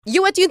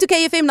You are tuned to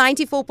KFM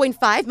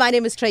 94.5. My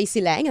name is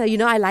Tracy Lang. You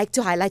know, I like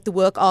to highlight the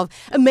work of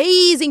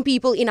amazing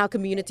people in our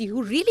community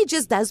who really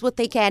just does what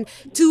they can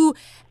to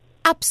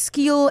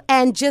upskill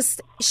and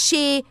just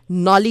share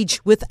knowledge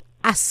with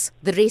us,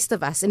 the rest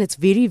of us, and it's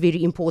very,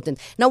 very important.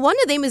 Now, one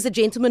of them is a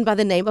gentleman by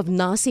the name of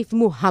Nasif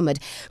Muhammad,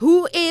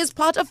 who is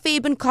part of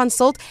Fairbairn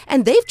Consult,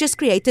 and they've just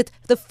created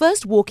the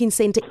first walk-in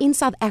centre in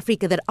South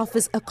Africa that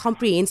offers a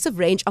comprehensive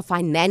range of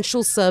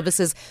financial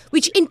services,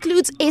 which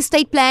includes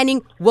estate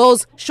planning,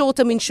 wills,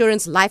 short-term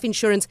insurance, life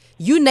insurance,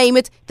 you name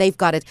it, they've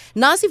got it.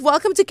 Nasif,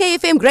 welcome to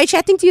KFM. Great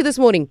chatting to you this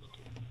morning.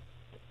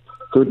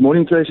 Good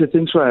morning, Tracy.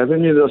 Thanks for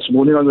having me this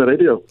morning on the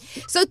radio.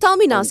 So tell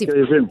me,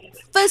 Nasif,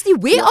 firstly,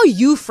 where are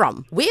you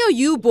from? Where are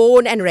you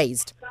born and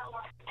raised?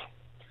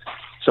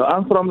 So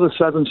I'm from the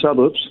southern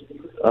suburbs,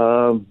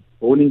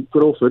 born in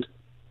Crawford.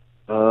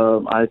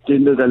 I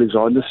attended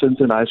Alexander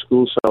Sinton High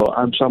School, so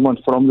I'm someone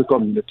from the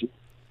community.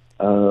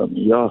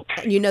 Yeah.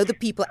 And you know the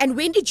people. And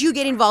when did you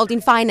get involved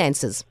in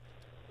finances?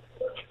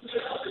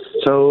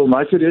 So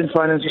my career in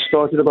finances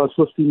started about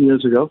 15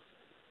 years ago.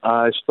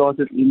 I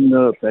started in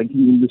the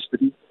banking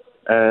industry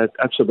at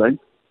Bank,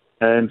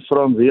 and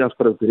from there I've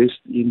progressed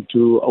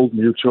into Old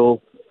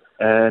Mutual,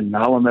 and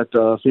now I'm at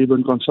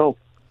Fairbairn Consult.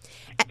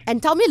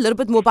 And tell me a little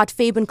bit more about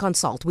Fairbairn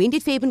Consult. When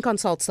did Fairbairn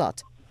Consult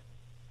start?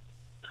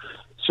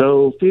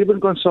 So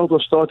Fairbairn Consult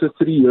was started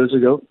 3 years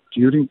ago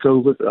during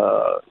COVID,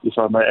 if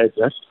I may add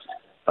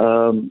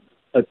that.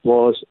 It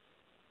was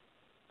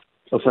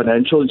a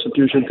financial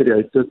institution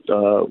created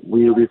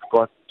where we've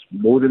got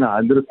more than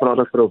 100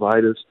 product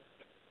providers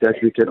that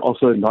we can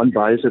offer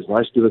non-biased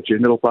advice to the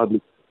general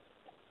public.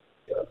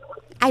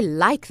 I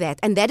like that.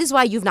 And that is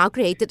why you've now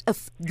created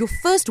your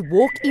first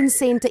walk-in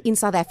centre in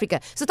South Africa.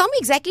 So tell me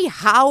exactly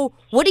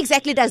what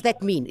exactly does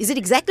that mean? Is it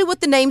exactly what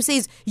the name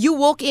says? You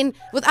walk in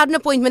without an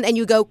appointment and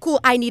you go,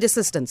 cool, I need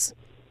assistance.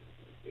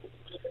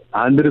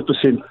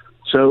 100%.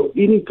 So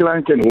any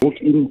client can walk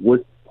in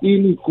with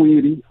any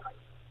query.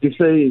 If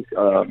they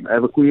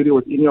have a query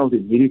with any of the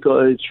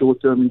medical aid,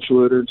 short-term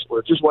insurance,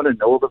 or just want to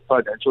know about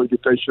financial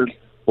education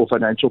or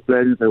financial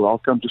planning, they're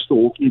welcome just to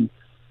walk in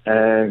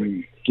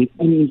and get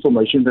any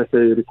information that they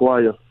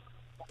require.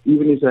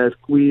 Even if they have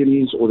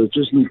queries or they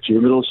just need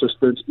general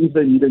assistance, if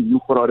they need a new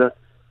product,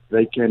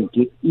 they can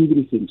get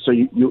everything. So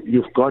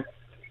you've got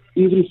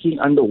everything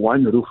under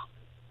one roof.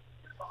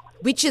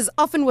 Which is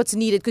often what's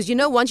needed, because you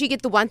know, once you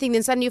get the one thing,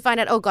 then suddenly you find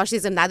out, oh gosh,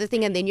 there's another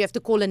thing, and then you have to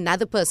call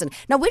another person.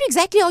 Now, where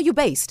exactly are you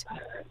based?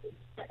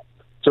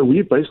 So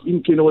we're based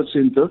in Kenilworth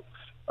Centre,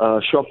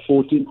 shop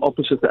 14,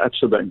 opposite the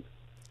Absa Bank.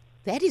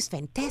 That is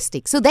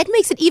fantastic. So that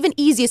makes it even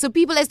easier. So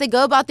people, as they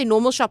go about their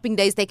normal shopping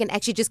days, they can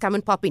actually just come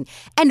and pop in.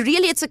 And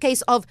really, it's a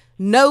case of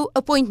no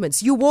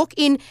appointments. You walk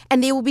in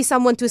and there will be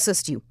someone to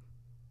assist you.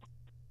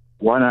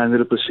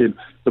 100%.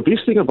 The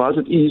best thing about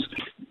it is,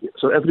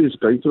 so everybody is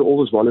going through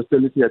all this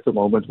volatility at the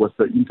moment with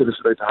the interest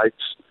rate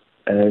hikes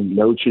and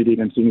load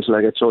shedding and things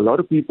like that. So a lot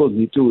of people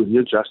need to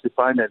readjust their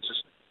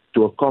finances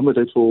to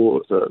accommodate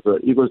for the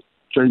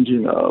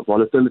ever-changing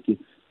volatility.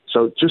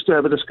 So just to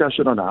have a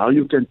discussion on how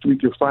you can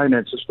tweak your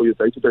finances for your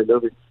day-to-day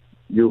living,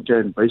 you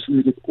can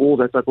basically get all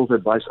that type of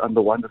advice under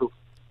one roof.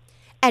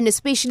 And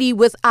especially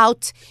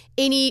without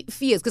any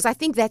fears, because I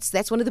think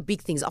that's one of the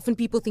big things. Often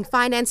people think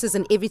finances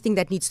and everything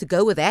that needs to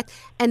go with that,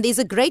 and there's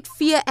a great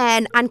fear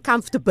and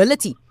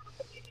uncomfortability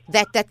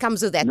that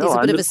comes with that. There's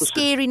a bit of a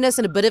scariness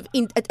and a bit of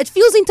it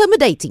feels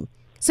intimidating.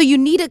 So you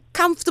need a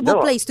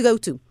comfortable place to go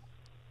to.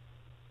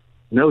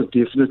 No,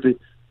 definitely.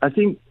 I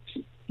think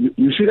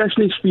you should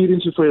actually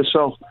experience it for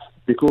yourself,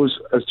 because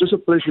it's just a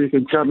place where you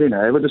can come in,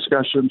 have a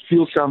discussion,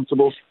 feel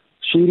comfortable,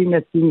 sharing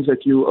at things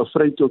that you're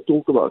afraid to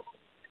talk about.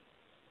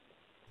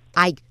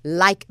 I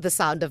like the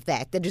sound of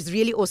that. That is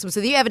really awesome. So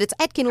there you have it. It's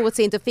at Kenilworth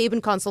Centre, Fairbairn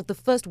Consult, the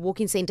first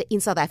walk-in centre in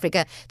South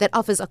Africa that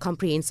offers a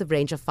comprehensive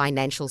range of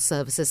financial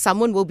services.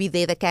 Someone will be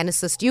there that can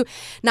assist you.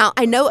 Now,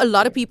 I know a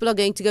lot of people are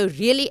going to go,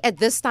 really, at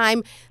this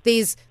time,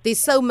 there's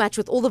so much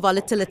with all the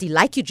volatility,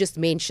 like you just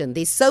mentioned.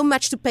 There's so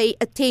much to pay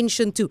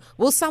attention to.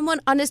 Will someone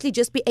honestly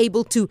just be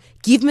able to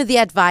give me the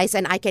advice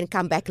and I can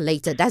come back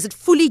later? Does it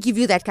fully give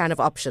you that kind of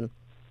option?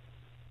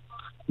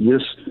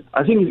 Yes.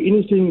 I think if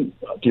anything,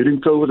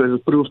 during COVID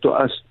has proved to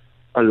us,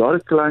 a lot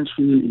of clients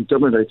feel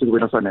intimidated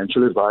when a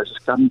financial advisor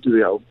is coming to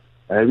their home,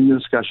 having a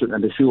discussion,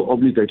 and they feel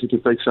obligated to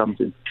take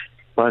something.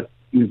 But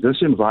in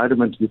this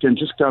environment, you can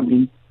just come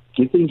in,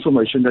 get the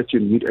information that you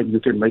need, and you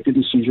can make a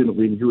decision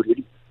when you're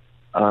ready.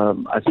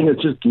 I think it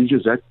just gives you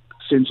that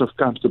sense of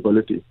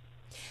comfortability.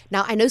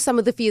 Now, I know some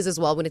of the fears as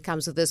well when it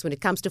comes to this, when it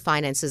comes to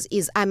finances,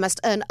 is I must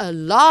earn a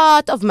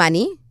lot of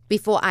money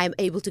before I'm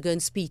able to go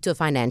and speak to a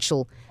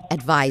financial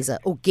advisor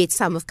or get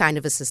some kind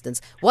of assistance.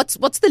 What's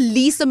the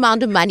least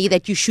amount of money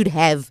that you should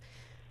have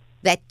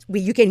that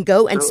where you can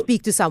go and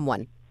speak to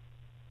someone?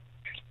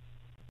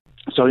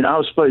 So in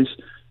our space,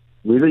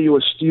 whether you're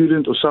a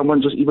student or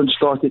someone just even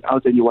starting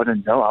out and you want to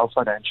know how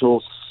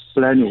financial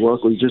planning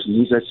works, or you just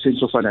need that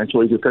sense of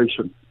financial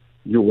education,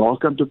 you're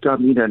welcome to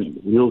come in and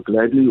we'll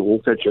gladly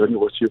walk that journey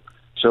with you.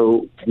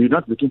 So we're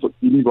not looking for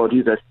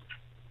anybody that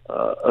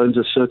earns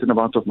a certain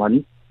amount of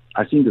money.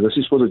 I think this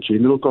is for the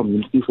general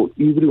community, for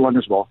everyone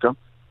is welcome,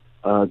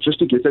 just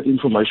to get that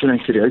information and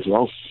create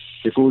wealth,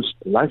 because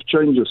life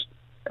changes,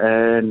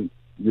 and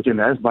you can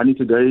have money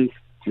today,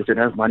 you can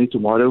have money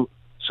tomorrow,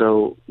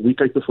 so we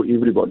cater for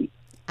everybody.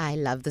 I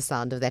love the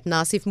sound of that.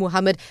 Nasif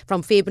Muhammad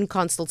from Fairbairn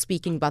Consult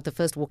speaking about the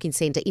first walk-in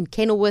centre in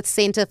Kenilworth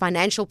Centre,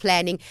 financial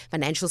planning,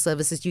 financial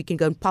services. You can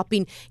go and pop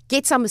in,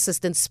 get some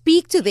assistance,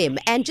 speak to them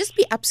and just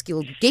be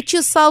upskilled. Get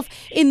yourself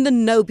in the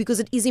know, because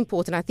it is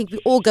important. I think we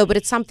all go, but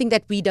it's something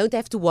that we don't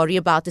have to worry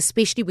about,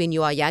 especially when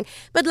you are young.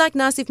 But like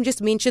Nasif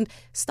just mentioned,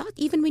 start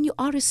even when you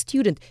are a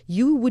student.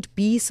 You would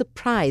be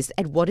surprised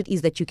at what it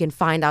is that you can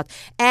find out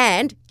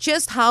and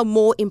just how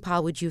more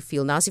empowered you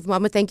feel. Nasif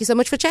Muhammad, thank you so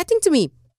much for chatting to me.